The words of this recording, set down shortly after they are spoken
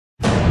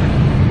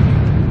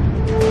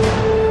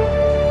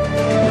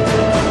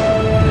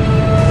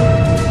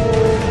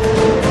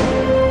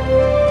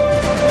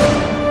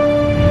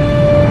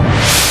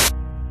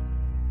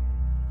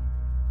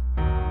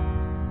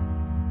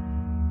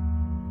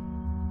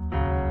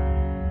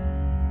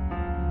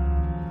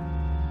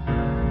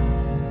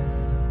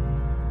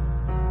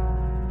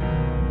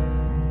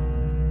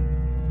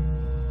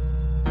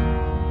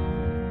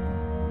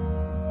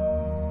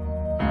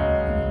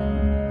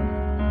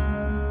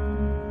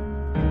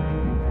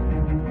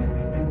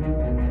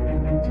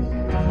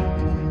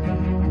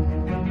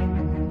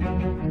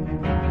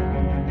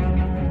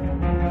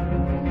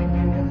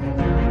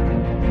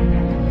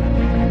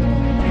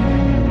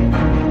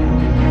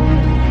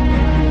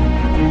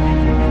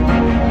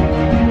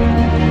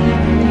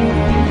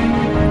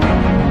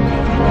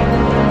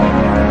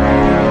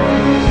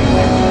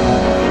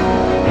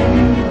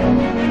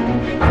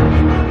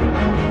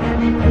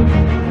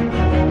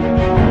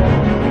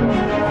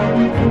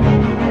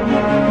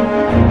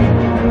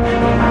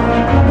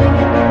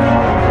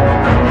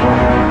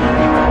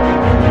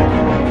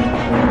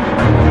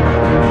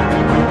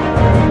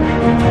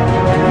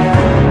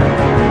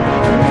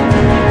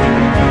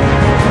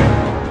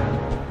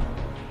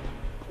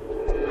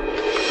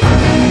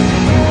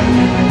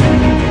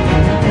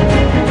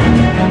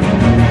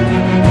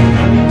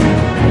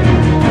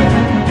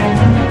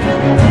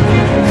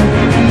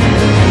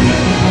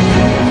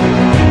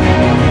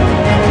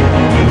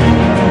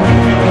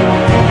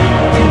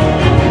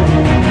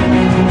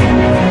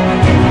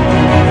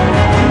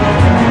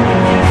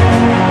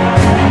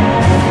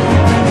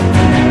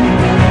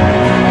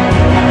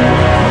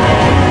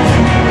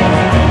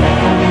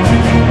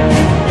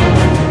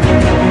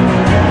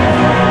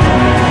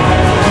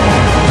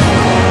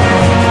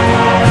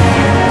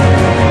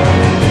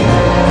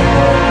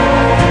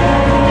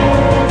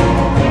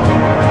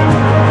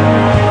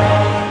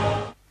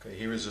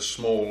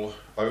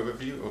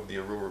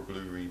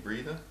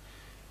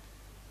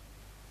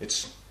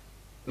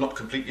not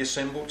completely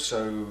assembled,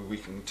 so we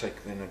can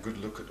take then a good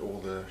look at all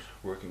the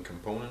working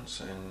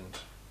components and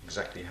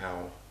exactly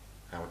how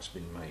it's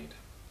been made.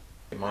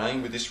 My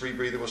aim with this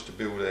rebreather was to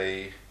build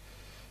an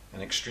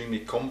extremely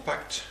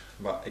compact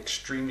but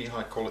extremely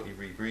high quality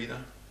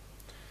rebreather,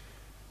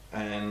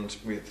 and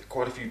with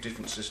quite a few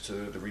differences to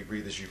the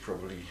rebreathers you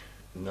probably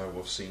know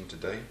of seen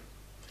today.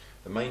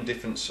 The main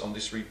difference on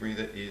this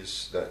rebreather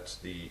is that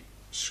the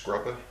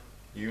scrubber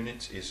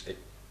unit is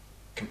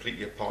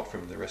completely apart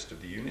from the rest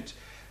of the unit,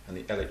 and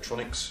the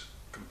electronics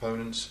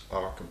components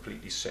are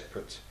completely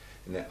separate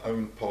in their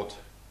own pod,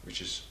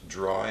 which is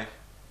dry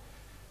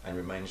and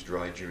remains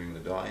dry during the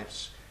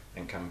dives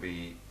and can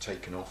be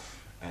taken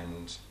off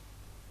and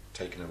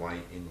taken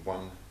away in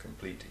one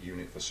complete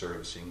unit for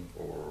servicing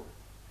or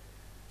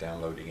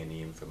downloading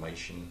any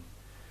information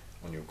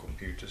on your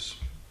computers.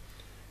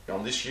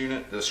 On this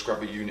unit, the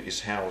scrubber unit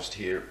is housed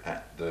here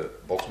at the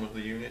bottom of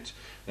the unit.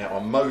 Now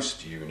on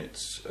most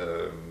units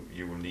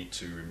you will need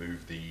to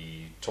remove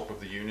the top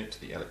of the unit,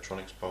 the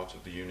electronics part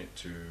of the unit,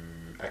 to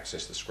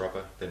access the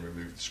scrubber, then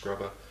remove the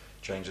scrubber,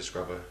 change the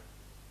scrubber,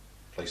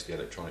 place the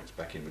electronics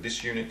back in. With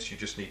this unit you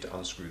just need to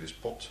unscrew this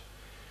pot.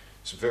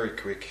 It's very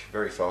quick,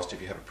 very fast.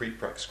 If you have a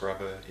pre-packed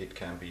scrubber it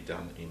can be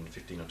done in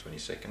 15 or 20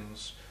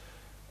 seconds.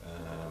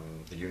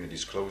 The unit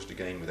is closed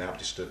again without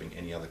disturbing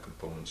any other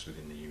components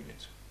within the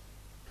unit.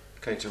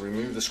 Okay, to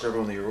remove the scrubber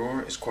on the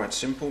Aurora is quite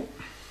simple.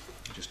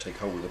 You just take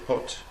hold of the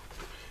pot.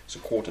 It's a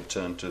quarter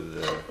turn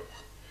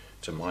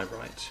to my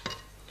right.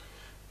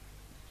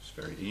 It's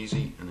very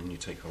easy, and then you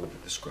take hold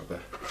of the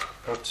scrubber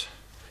pot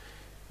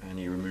and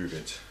you remove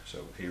it.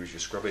 So here is your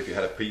scrubber. If you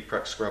had a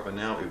pre-packed scrubber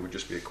now, it would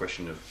just be a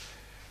question of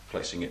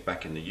placing it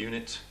back in the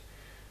unit,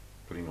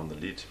 putting on the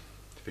lid,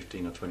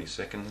 15 or 20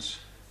 seconds.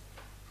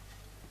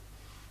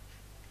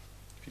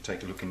 If you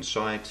take a look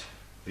inside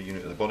the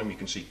unit at the bottom, you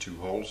can see two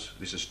holes.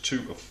 This is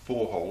 2 of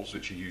 4 holes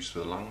which are used for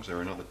the lungs. There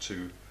are another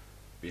 2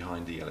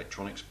 behind the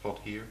electronics pod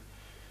here.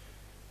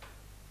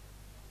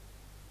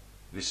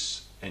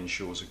 This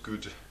ensures a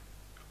good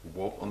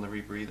wob on the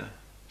rebreather,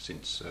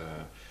 since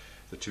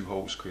the 2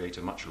 holes create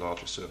a much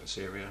larger surface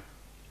area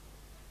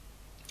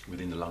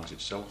within the lungs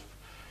itself.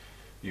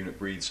 The unit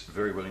breathes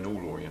very well in all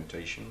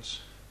orientations.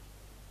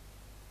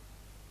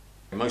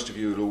 Most of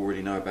you will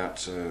already know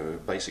about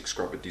basic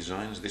scrubber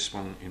designs. This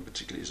one in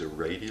particular is a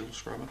radial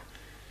scrubber.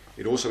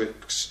 It also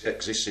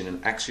exists in an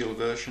axial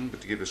version,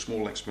 but to give a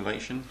small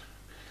explanation,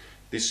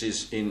 this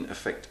is in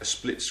effect a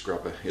split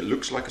scrubber. It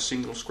looks like a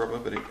single scrubber,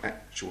 but in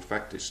actual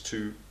fact it's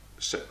 2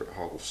 separate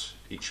halves.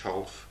 Each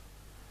half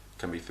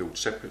can be filled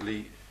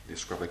separately. The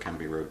scrubber can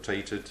be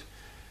rotated.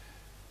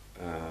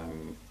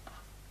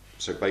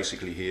 So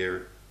basically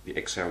here the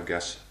exhaled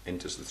gas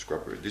enters the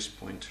scrubber at this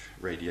point,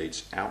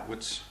 radiates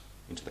outwards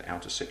into the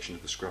outer section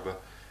of the scrubber,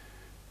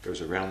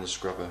 goes around the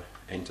scrubber,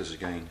 enters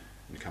again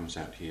and comes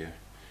out here,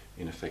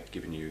 in effect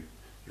giving you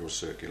your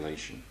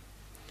circulation.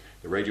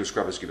 The radial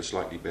scrubbers give a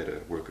slightly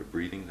better work of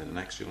breathing than an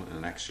axial, and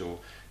an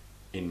axial,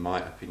 in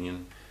my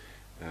opinion,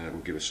 will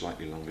give a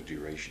slightly longer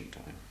duration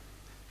time.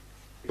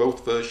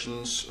 Both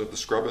versions of the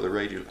scrubber, the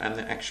radial and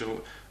the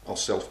axial, are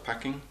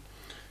self-packing.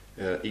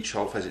 Each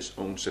half has its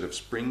own set of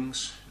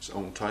springs, its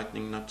own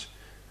tightening nut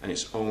and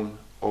its own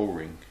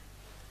O-ring.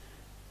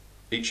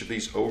 Each of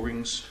these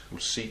O-rings will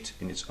seat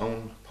in its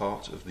own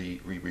part of the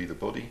rebreather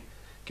body,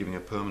 giving a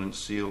permanent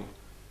seal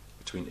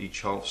between each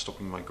half,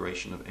 stopping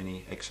migration of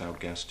any exhaled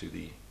gas to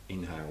the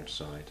inhaled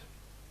side.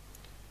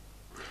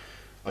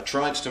 I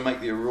tried to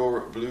make the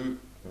AURORA Blue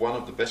one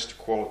of the best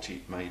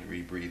quality made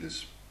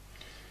rebreathers.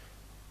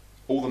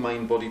 All the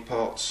main body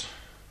parts,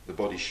 the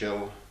body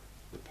shell,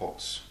 the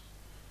pots,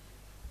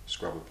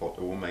 scrubber pot,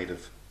 are all made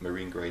of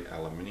marine grade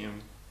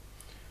aluminium.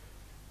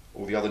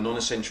 All the other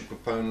non-essential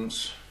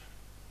components,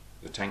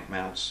 the tank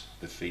mounts,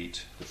 the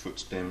feet, the foot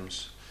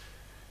stems,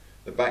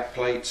 the back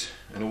plate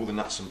and all the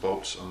nuts and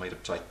bolts are made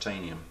of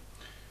titanium,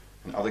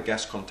 and other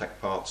gas contact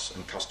parts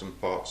and custom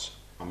parts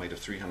are made of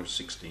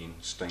 316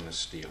 stainless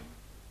steel.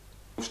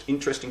 The most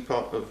interesting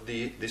part of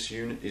this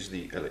unit is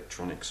the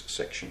electronics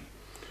section.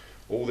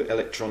 All the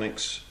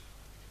electronics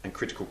and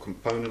critical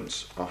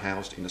components are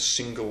housed in a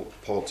single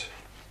pod,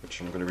 which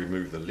I'm going to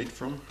remove the lid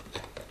from.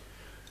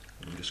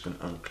 I'm just going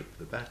to unclip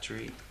the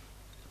battery,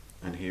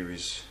 and here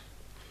is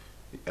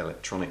the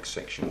electronics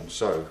section.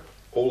 So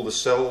all the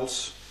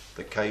cells,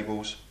 the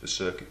cables, the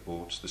circuit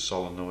boards, the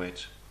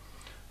solenoid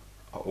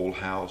are all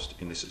housed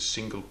in this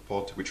single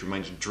pod, which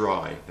remains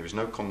dry. There is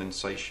no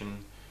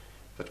condensation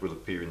that will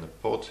appear in the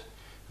pod,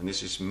 and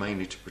this is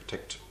mainly to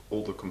protect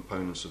all the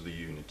components of the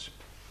unit.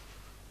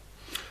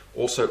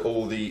 Also,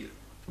 all the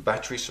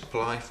battery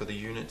supply for the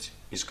unit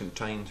is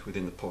contained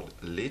within the pod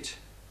lid.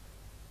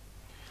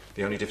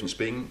 The only difference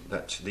being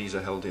that these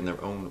are held in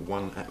their own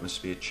 1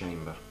 atmosphere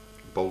chamber,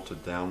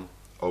 bolted down,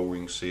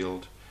 O-ring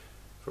sealed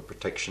for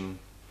protection,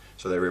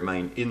 so they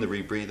remain in the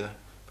rebreather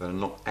but are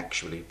not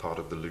actually part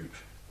of the loop.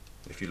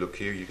 If you look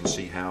here, you can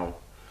see how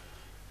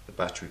the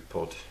battery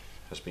pod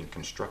has been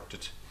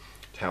constructed.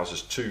 It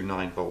houses 2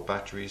 9-volt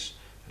batteries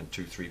and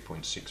 2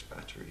 3.6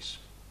 batteries,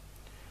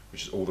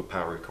 which is all the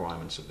power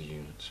requirements of the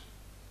unit.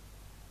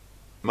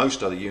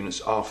 Most other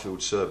units are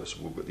field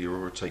serviceable, but the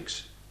Aurora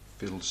takes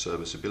field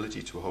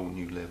serviceability to a whole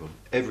new level.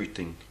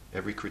 Everything,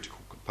 every critical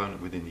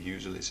component within the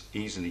user is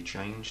easily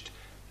changed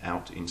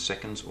out in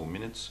seconds or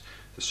minutes.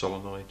 The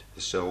solenoid,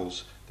 the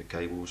cells, the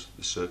cables,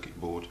 the circuit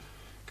board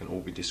can all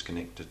be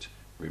disconnected,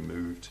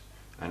 removed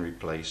and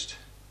replaced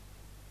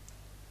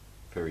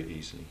very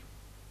easily.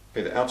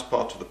 Okay, the outer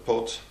part of the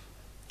pod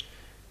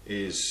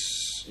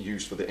is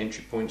used for the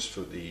entry points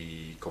for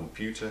the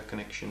computer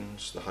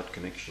connections, the HUD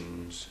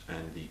connections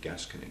and the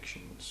gas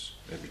connections.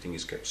 Everything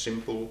is kept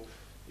simple,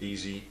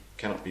 easy,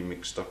 cannot be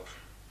mixed up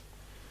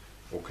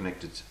or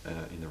connected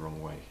in the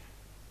wrong way.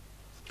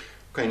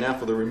 Okay, now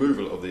for the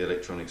removal of the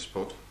electronics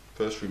pod.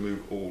 First,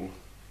 remove all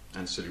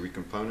ancillary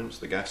components,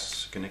 the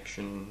gas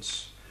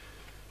connections.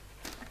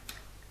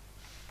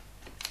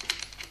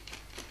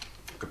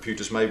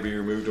 Computers may be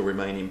removed or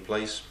remain in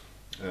place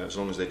as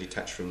long as they're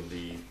detached from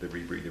the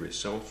rebreather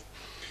itself.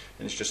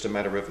 And it's just a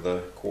matter of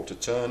the quarter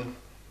turn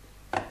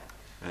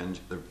and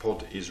the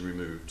pod is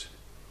removed.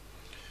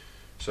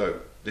 So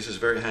this is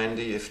very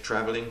handy if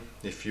travelling.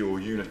 If your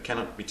unit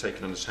cannot be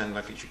taken on as hand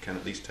luggage, you can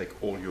at least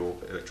take all your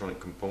electronic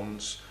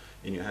components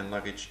in your hand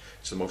luggage.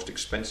 It's the most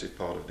expensive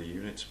part of the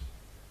unit,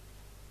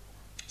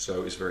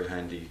 so it's very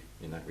handy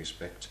in that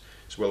respect.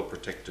 It's well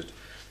protected.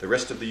 The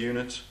rest of the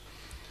unit,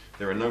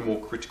 there are no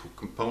more critical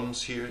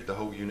components here. The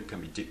whole unit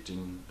can be dipped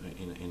in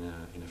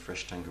a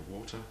fresh tank of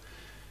water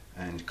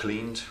and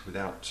cleaned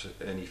without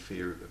any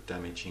fear of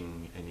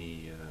damaging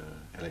any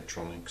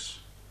electronics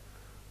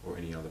or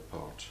any other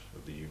part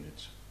of the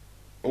unit.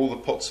 All the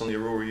pots on the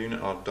Aurora unit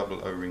are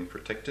double O-ring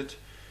protected.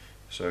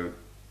 So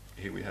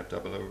here we have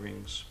double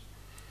O-rings.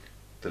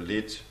 The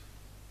lid,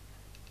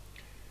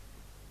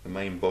 the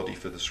main body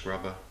for the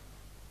scrubber,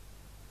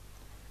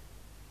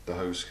 the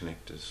hose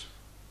connectors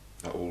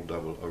are all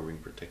double O-ring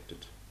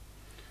protected.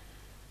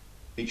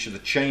 Each of the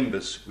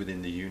chambers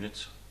within the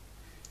unit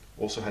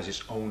also has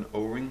its own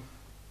O-ring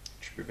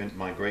to prevent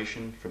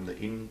migration from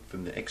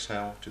the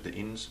exhale to the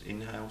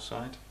inhale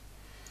side,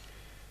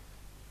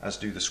 as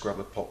do the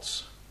scrubber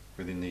pots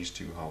within these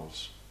two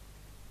holes.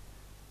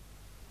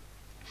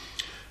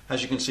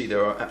 As you can see,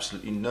 there are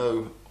absolutely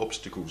no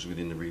obstacles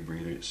within the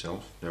rebreather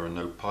itself. There are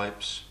no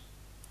pipes,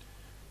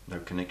 no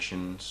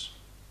connections.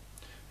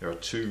 There are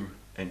two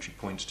entry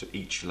points to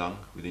each lung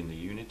within the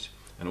unit,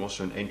 and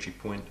also an entry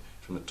point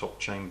from the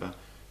top chamber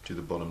to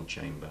the bottom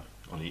chamber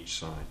on each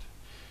side.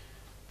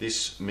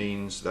 This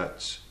means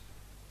that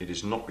it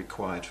is not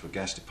required for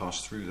gas to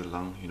pass through the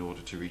lung in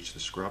order to reach the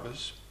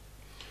scrubbers.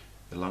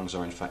 The lungs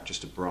are in fact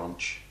just a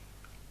branch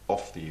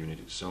off the unit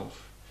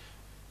itself,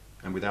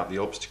 and without the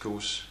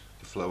obstacles,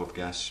 the flow of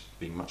gas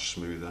being much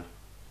smoother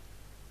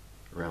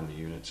around the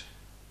unit,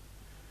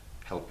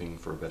 helping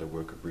for a better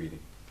work of breathing.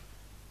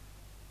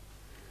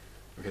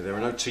 Okay, there are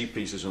no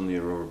T-pieces on the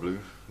Aurora Blue.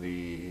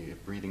 The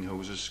breathing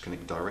hoses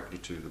connect directly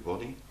to the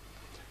body.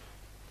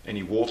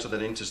 Any water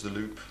that enters the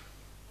loop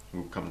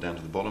will come down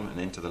to the bottom and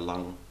enter the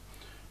lung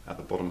at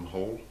the bottom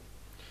hole,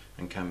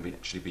 and can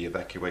actually be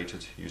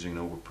evacuated using an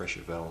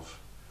overpressure valve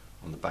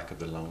on the back of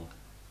the lung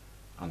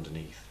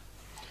underneath.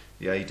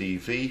 The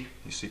ADV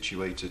is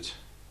situated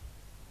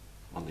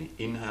on the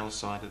inhale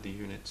side of the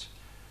unit.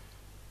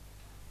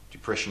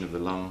 Depression of the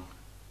lung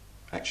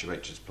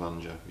actuates its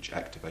plunger, which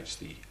activates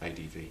the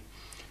ADV.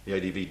 The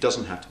ADV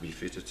doesn't have to be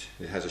fitted.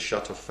 It has a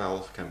shut-off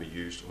valve, can be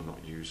used or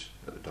not used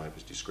at the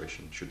diver's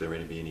discretion. Should there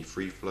be any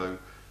free flow,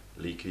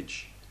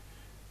 leakage,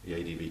 the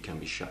ADV can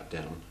be shut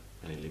down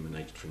and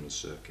eliminated from the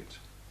circuit.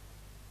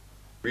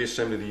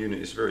 Reassembly of the unit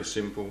is very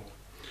simple.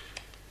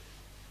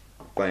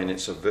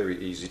 Bayonets are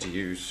very easy to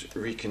use.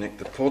 Reconnect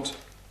the pod,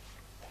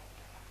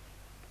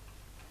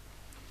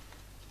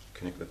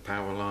 connect the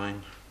power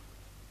line,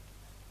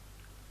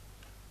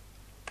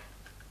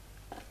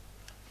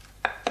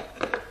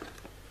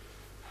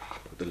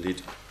 put the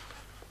lid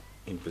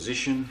in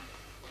position,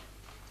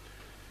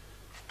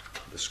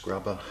 the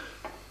scrubber,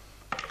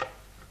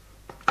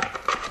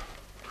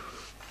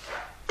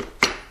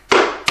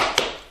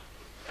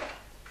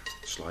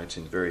 slides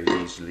in very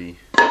easily,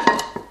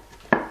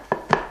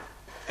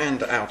 and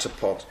the outer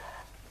pod.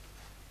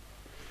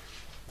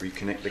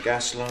 Reconnect the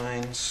gas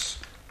lines,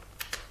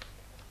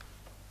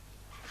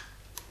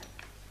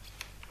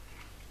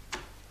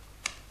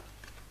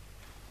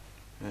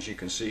 as you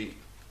can see,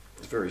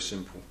 it's very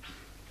simple.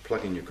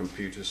 Plug in your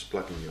computers,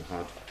 plug in your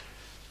HUD,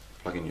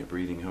 plug in your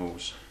breathing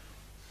hose,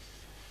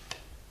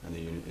 and the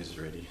unit is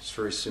ready. It's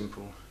very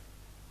simple,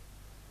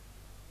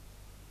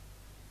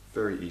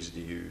 very easy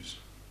to use.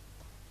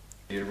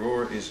 The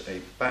Aurora is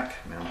a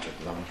back-mounted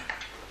lung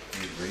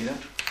rebreather.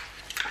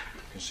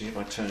 You can see if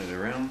I turn it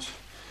around,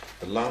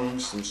 the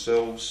lungs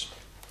themselves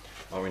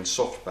are in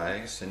soft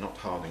bags, they're not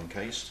hard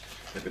encased,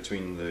 they're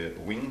between the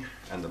wing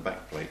and the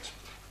back plate.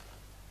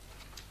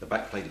 The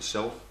back plate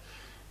itself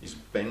is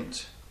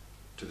bent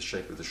to the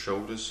shape of the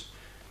shoulders.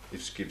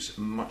 This gives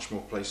much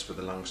more place for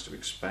the lungs to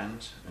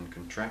expand and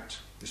contract.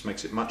 This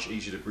makes it much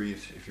easier to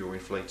breathe if you're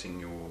inflating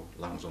your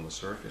lungs on the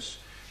surface.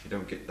 You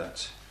don't get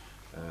that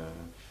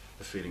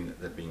the feeling that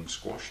they're being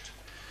squashed.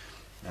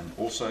 And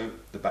also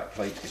the back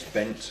plate is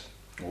bent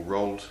or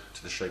rolled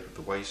to the shape of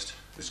the waist.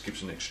 This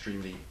gives an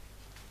extremely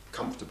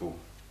comfortable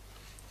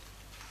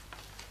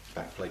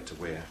back plate to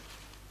wear.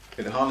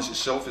 Okay, the harness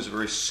itself is a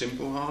very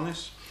simple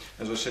harness.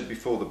 As I said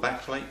before, the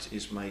back plate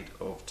is made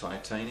of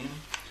titanium.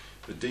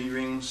 The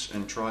D-rings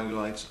and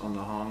tri-lights on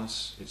the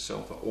harness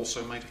itself are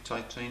also made of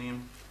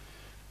titanium.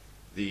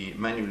 The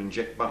manual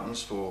inject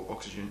buttons for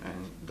oxygen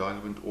and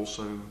diluent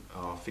also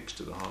are fixed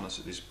to the harness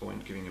at this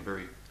point, giving a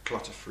very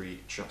clutter-free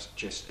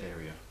chest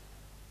area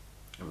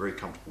and very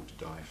comfortable to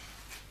dive.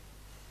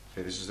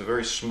 Okay, this is a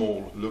very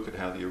small look at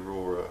how the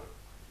Aurora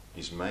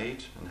is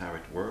made and how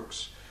it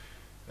works.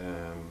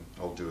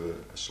 I'll do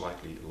a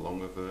slightly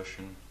longer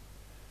version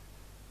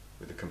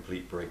with a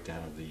complete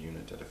breakdown of the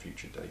unit at a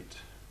future date.